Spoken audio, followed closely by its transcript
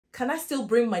can I still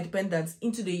bring my dependents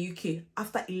into the UK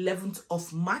after 11th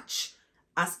of March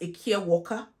as a care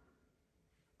worker?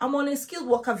 I'm on a skilled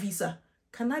worker visa.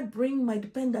 Can I bring my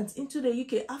dependents into the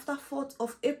UK after 4th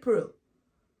of April?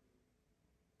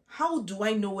 How do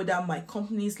I know whether my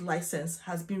company's license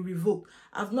has been revoked?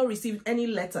 I've not received any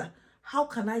letter. How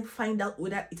can I find out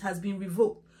whether it has been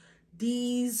revoked?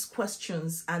 These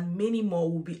questions and many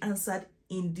more will be answered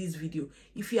in this video.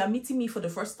 If you are meeting me for the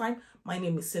first time, my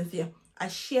name is Cynthia. I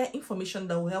share information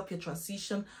that will help your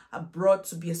transition abroad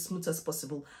to be as smooth as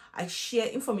possible. I share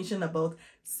information about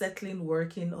settling,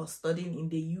 working, or studying in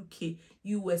the UK,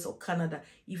 US, or Canada.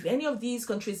 If any of these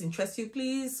countries interest you,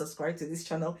 please subscribe to this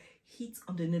channel. Hit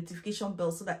on the notification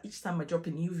bell so that each time I drop a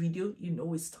new video, you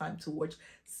know it's time to watch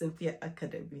Cynthia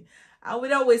Academy. And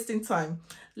without wasting time,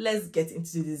 let's get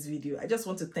into this video. I just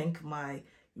want to thank my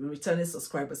returning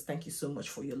subscribers. Thank you so much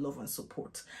for your love and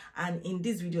support. And in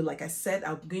this video, like I said,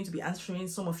 I'm going to be answering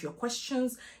some of your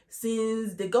questions.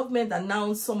 Since the government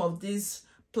announced some of these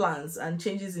plans and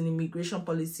changes in immigration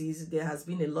policies, there has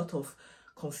been a lot of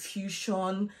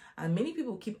confusion, and many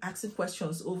people keep asking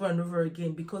questions over and over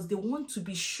again because they want to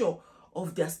be sure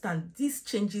of their stand. These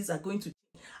changes are going to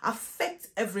affect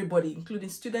everybody, including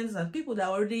students and people that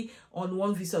are already on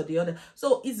one visa or the other.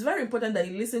 So it's very important that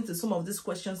you listen to some of these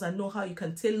questions and know how you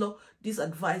can tailor this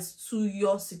advice to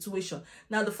your situation.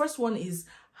 Now, the first one is,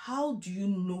 how do you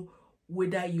know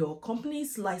whether your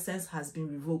company's license has been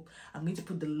revoked? I'm going to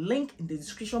put the link in the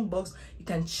description box. You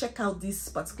can check out this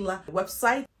particular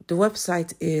website. The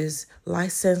website is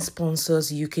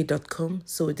licensesponsorsuk.com.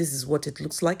 So this is what it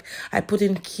looks like. I put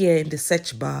in here in the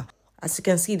search bar. As you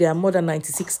can see, there are more than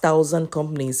 96,000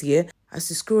 companies here. As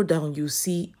you scroll down, you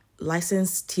see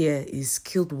licensed tier is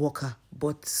skilled worker,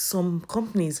 but some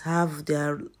companies have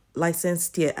their license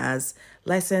tier as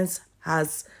license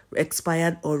has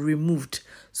expired or removed.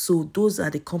 So those are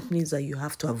the companies that you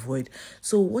have to avoid.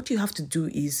 So what you have to do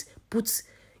is put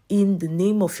in the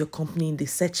name of your company in the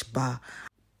search bar.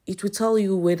 It will tell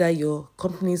you whether your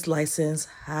company's license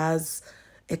has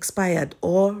expired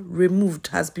or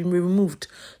has been removed.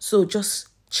 So just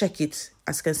check it.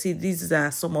 As you can see, these are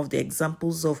some of the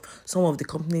examples of some of the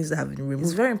companies that have been removed.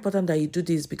 It's very important that you do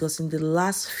this because in the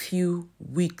last few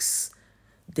weeks,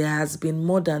 there has been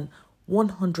more than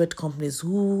 100 companies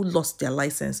who lost their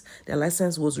license. Their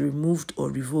license was removed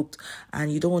or revoked,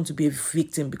 and you don't want to be a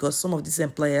victim because some of these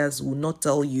employers will not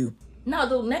tell you. Now,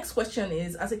 the next question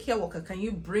is, as a care worker, can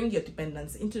you bring your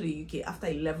dependents into the UK after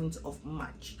 11th of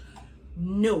March?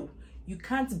 No, you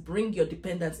can't bring your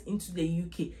dependents into the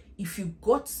UK if you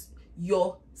got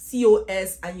your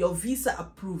COS and your visa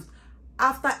approved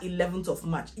after 11th of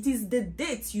March. It is the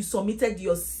date you submitted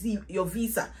your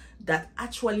visa that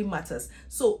actually matters.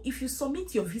 So if you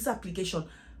submit your visa application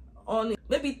on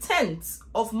maybe 10th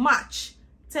of March,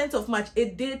 a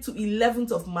day to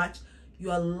 11th of March,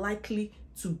 you are likely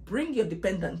to bring your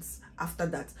dependents after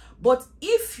that. But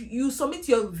if you submit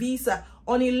your visa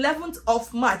on 11th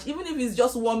of March, even if it's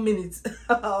just 1 minute,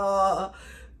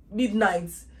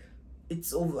 midnight,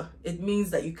 it's over. It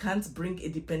means that you can't bring a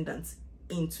dependent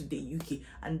into the UK.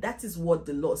 And that is what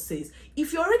the law says.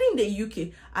 If you're already in the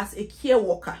UK as a care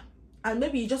worker, and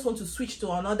maybe you just want to switch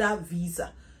to another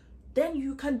visa, then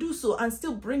you can do so and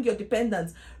still bring your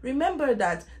dependents. Remember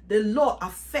that the law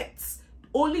affects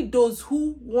only those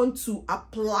who want to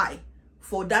apply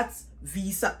for that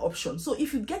visa option. So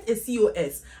if you get a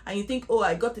COS and you think, oh,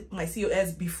 I got my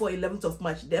COS before 11th of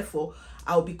March, therefore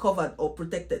I'll be covered or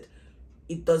protected,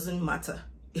 it doesn't matter.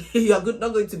 You are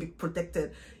not going to be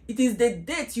protected. It is the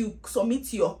date you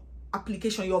submit your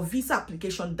application, your visa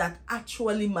application, that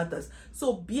actually matters.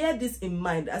 So bear this in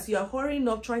mind as you are hurrying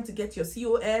up trying to get your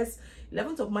COS.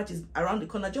 11th of March is around the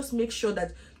corner. Just make sure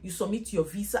that you submit your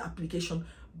visa application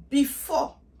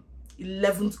before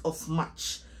 11th of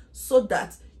March so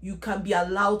that you can be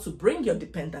allowed to bring your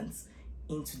dependents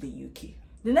into the UK.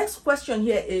 The next question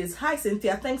here is, hi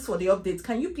Cynthia, thanks for the update.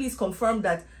 Can you please confirm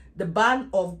that the ban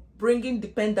of bringing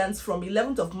dependents from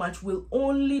 11th of March will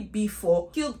only be for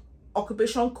skilled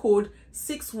occupation code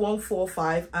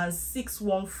 6145 and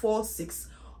 6146?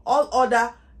 All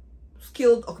other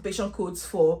skilled occupation codes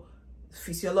for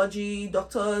physiology,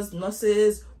 doctors,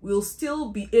 nurses will still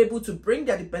be able to bring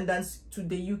their dependents to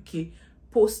the UK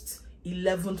post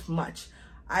 11th March.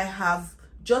 I have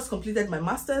just completed my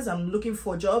master's. I'm looking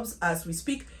for jobs as we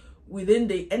speak within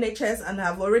the NHS, and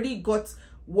have already got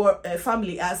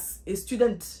family as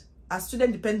student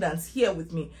dependents here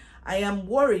with me. I am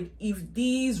worried if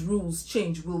these rules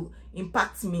change will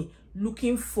impact me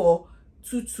looking for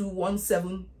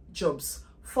 2217 jobs.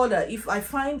 Further, if I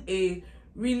find a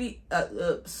really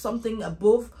something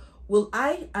above will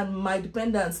I and my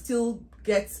dependents still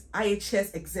get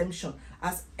IHS exemption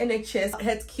as NHS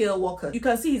healthcare workers? You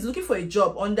can see he's looking for a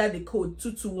job under the code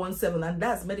 2217, and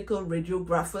that's medical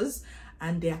radiographers,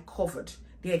 and they are covered.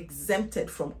 They're exempted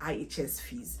from IHS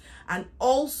fees. And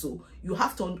also, you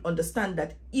have to understand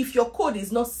that if your code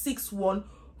is not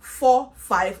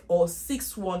 6145 or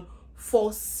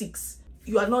 6146,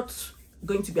 you are not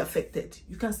going to be affected.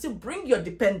 You can still bring your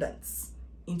dependents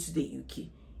into the UK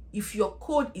if your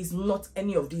code is not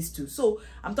any of these two. So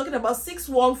I'm talking about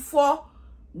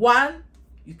 6141,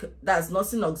 that's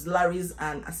nursing auxiliaries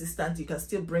and assistants. You can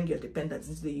still bring your dependents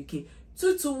into the UK.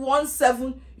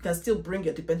 2217, you can still bring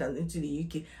your dependents into the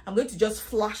UK. I'm going to just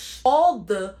flash all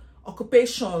the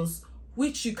occupations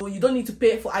which you don't need to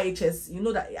pay for IHS. You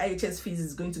know that IHS fees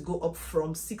is going to go up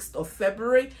from 6th of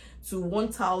February to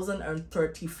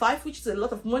 1,035, which is a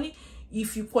lot of money.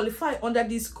 If you qualify under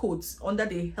these codes, under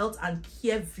the health and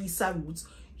care visa routes,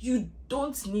 you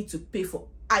don't need to pay for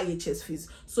IHS fees.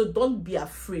 So don't be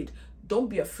afraid. Don't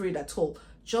be afraid at all.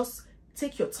 Just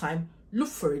take your time, look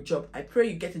for a job. I pray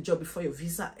you get a job before your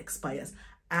visa expires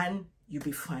and you'll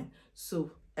be fine.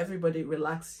 So everybody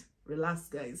relax. Relax,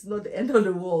 guys. It's not the end of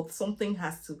the world. Something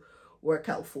has to work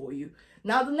out for you.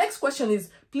 Now, the next question is,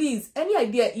 please, any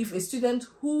idea if a student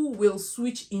who will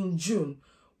switch in June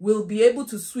will be able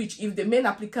to switch if the main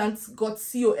applicants got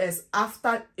COS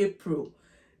after April?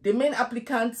 The main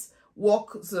applicants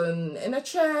works in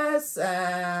NHS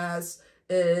as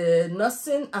a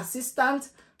nursing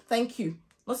assistant. Thank you.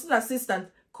 Nursing assistant,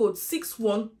 code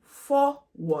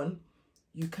 6141.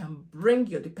 You can bring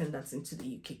your dependents into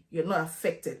the UK. You're not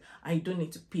affected and you don't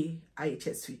need to pay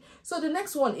IHS fee. So the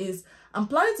next one is, I'm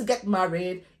planning to get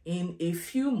married in a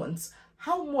few months.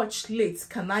 How much late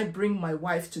can I bring my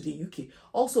wife to the UK?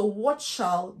 Also, what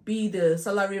shall be the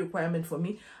salary requirement for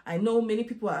me? I know many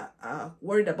people are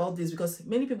worried about this because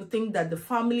many people think that the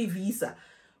family visa,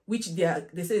 which they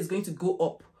say is going to go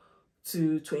up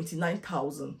to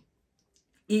 29,000,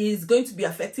 is going to be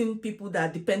affecting people that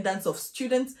are dependents of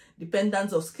students,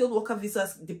 dependents of skilled worker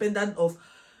visas, dependent of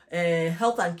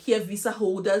health and care visa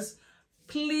holders.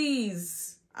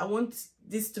 Please, I want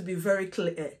this to be very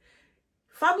clear.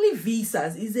 Family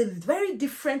visas is a very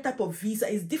different type of visa.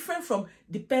 It's different from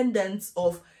dependents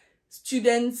of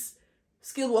students,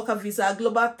 skilled worker visa,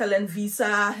 global talent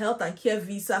visa, health and care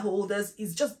visa holders.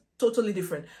 It's just totally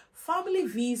different. Family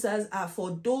visas are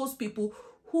for those people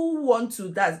who want to,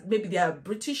 that maybe they are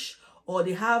British or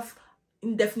they have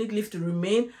indefinite leave to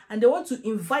remain and they want to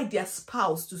invite their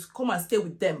spouse to come and stay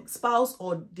with them, spouse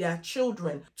or their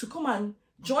children, to come and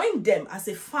join them as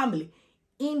a family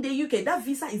in the UK. That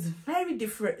visa is very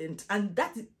different, and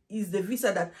that is the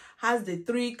visa that has the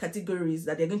 3 categories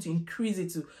that they're going to increase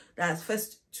it to. That's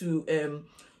first to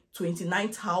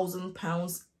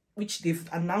 £29,000, which they've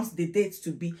announced the date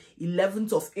to be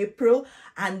 11th of April,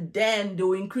 and then they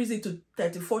will increase it to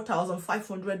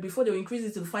 34,500 before they will increase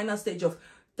it to the final stage of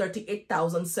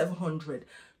 38,700.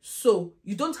 So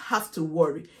you don't have to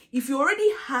worry. If you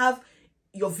already have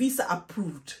your visa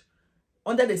approved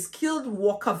under the skilled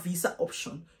worker visa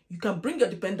option, you can bring your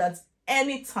dependents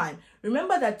anytime.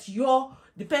 Remember that your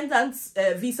dependent's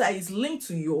visa is linked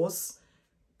to yours.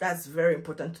 That's very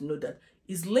important to know, that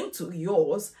it's linked to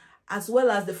yours, as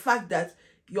well as the fact that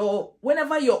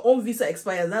whenever your own visa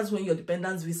expires, that's when your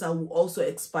dependent's visa will also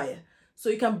expire. So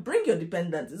you can bring your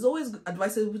dependents. It's always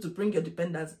advisable to bring your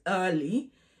dependents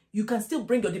early. You can still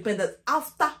bring your dependents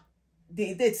after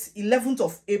the date 11th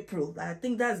of April. I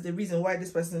think that's the reason why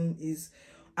this person is,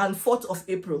 and 4th of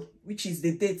April, which is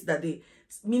the date that the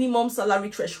minimum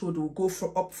salary threshold will go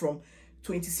up from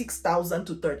 26,000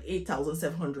 to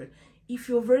 38,700. If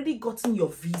you've already gotten your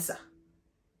visa,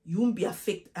 you won't be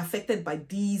affected by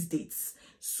these dates.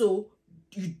 So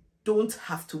you don't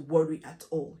have to worry at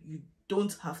all. You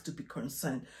don't have to be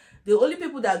concerned. The only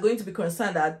people that are going to be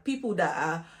concerned are people that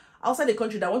are outside the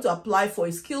country that want to apply for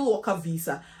a skilled worker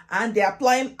visa, and they're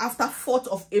applying after 4th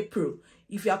of April.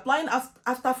 If you're applying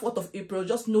after 4th of April,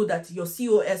 just know that your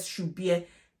COS should be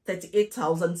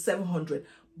 38,700.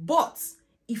 But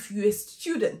if you're a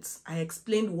student, I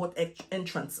explained what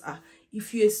entrants are.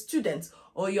 If you're a student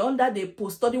or you're under the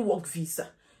post-study work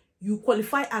visa, you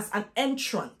qualify as an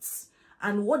entrant.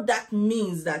 And what that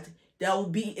means, that there will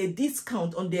be a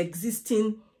discount on the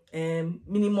existing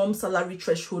minimum salary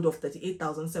threshold of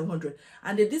 38,700,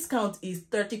 and the discount is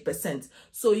 30%.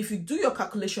 So if you do your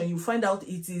calculation, you find out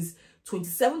it is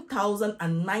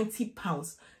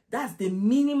 £27,090. That's the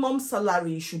minimum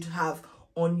salary you should have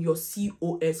on your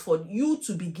COS for you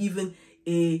to be given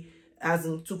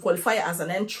to qualify as an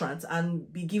entrant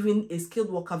and be given a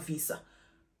skilled worker visa.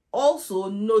 Also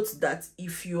note that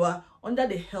if you are under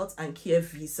the health and care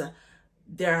visa,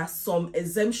 there are some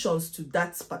exemptions to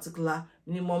that particular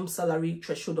minimum salary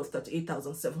threshold of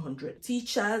 38,700.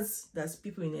 Teachers, that's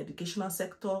people in the educational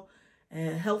sector,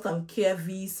 health and care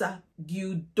visa,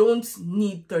 you don't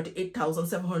need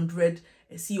 38,700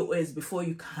 COS before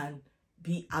you can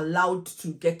be allowed to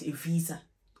get a visa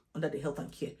under the health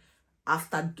and care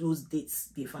after those dates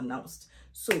they've announced.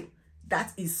 So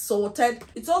that is sorted.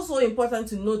 It's also important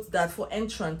to note that for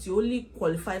entrant, you only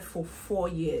qualified for 4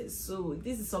 years. So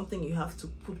this is something you have to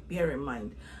bear in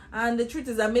mind. And the truth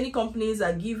is that many companies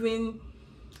are giving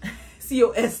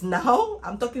COS now.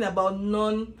 I'm talking about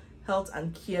non-health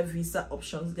and care visa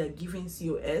options. They're giving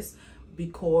COS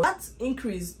because that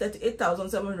increase,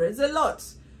 38,700, is a lot.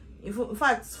 In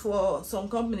fact, for some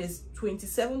companies,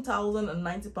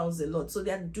 £27,090 is a lot. So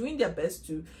they're doing their best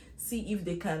to see if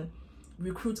they can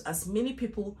recruit as many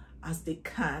people as they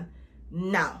can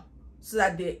now, so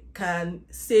that they can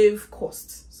save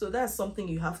costs. So that's something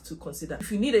you have to consider.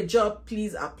 If you need a job,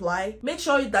 please apply. Make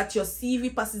sure that your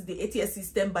CV passes the ATS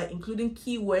system by including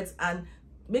keywords, and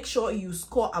make sure you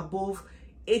score above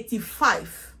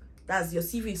 85. That's your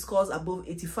CV scores above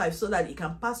 85, so that it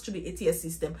can pass through the ATS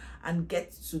system and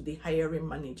get to the hiring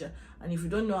manager. And if you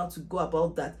don't know how to go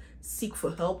about that, seek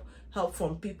for help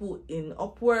from people in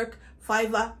Upwork,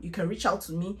 Fiverr. You can reach out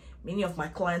to me. Many of my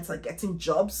clients are getting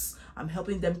jobs. I'm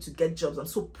helping them to get jobs. I'm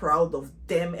so proud of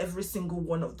them, every single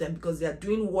one of them, because they are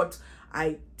doing what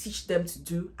I teach them to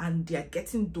do and they are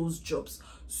getting those jobs.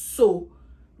 So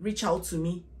reach out to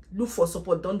me, look for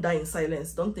support. Don't die in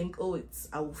silence. Don't think, oh,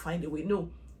 I will find a way.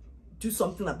 No, do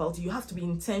something about it. You have to be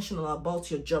intentional about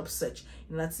your job search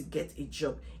in order to get a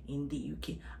job in the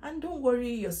UK. And don't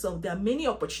worry yourself, there are many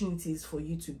opportunities for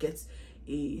you to get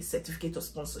a certificate of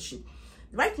sponsorship.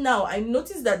 Right now, I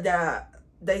noticed that there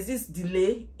is this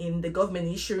delay in the government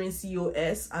issuing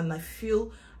COS, and I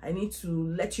feel I need to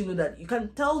let you know that you can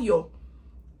tell your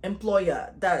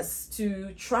employer that's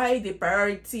to try the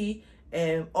priority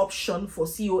option for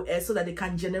COS, so that they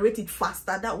can generate it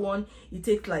faster. That one, it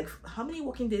takes like how many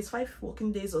working days? 5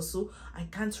 working days or so. I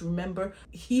can't remember.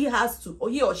 He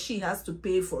or she has to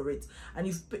pay for it,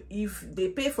 and if they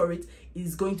pay for it,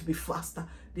 it's going to be faster.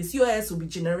 The COS will be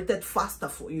generated faster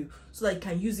for you, so that you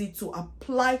can use it to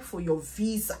apply for your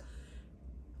visa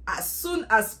as soon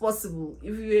as possible.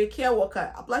 If you're a care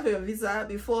worker, apply for your visa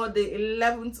before the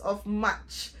 11th of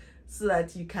March, so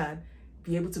that you can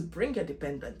be able to bring your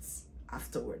dependents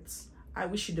afterwards. I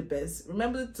wish you the best.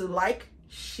 Remember to like,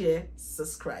 share,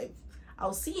 subscribe.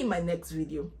 I'll see you in my next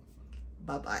video.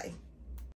 Bye bye.